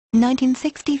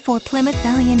1964 Plymouth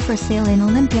Valiant for sale in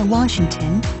Olympia,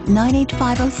 Washington,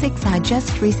 98506. I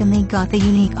just recently got the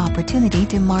unique opportunity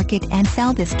to market and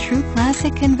sell this true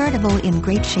classic convertible in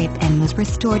great shape and was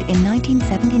restored in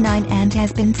 1979 and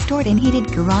has been stored in heated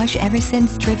garage ever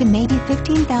since. Driven maybe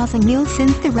 15,000 miles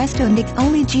since the resto and it's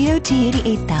only got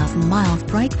 88,000 miles.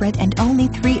 Bright red and only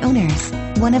 3 owners.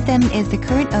 One of them is the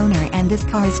current owner, and this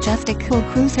car is just a cool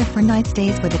cruiser for night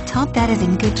stays with a top that is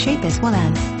in good shape as well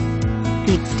as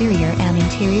the exterior and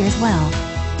interior as well.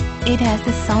 It has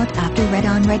the sought-after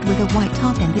red-on-red with a white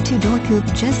top, and the 2-door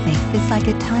coupe just makes this like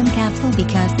a time capsule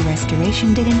because the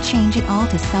restoration didn't change it all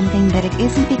to something that it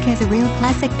isn't, because a real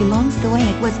classic belongs the way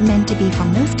it was meant to be for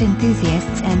most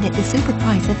enthusiasts, and at the super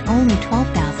price of only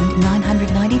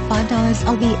 $12,995.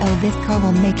 Although this car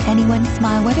will make anyone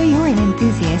smile whether you're an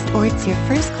enthusiast or it's your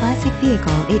first classic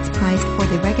vehicle. It's priced for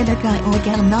the regular guy or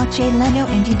gal, not LENO,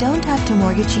 and you don't have to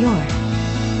mortgage your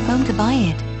home to buy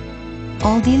it.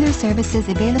 All dealer services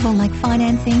available like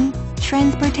financing,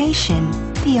 transportation,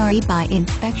 pre-buy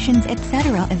inspections,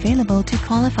 etc. available to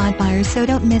qualified buyers, so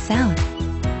don't miss out.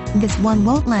 This one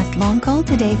won't last long. Call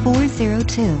today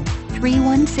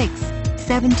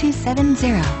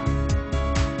 402-316-7270.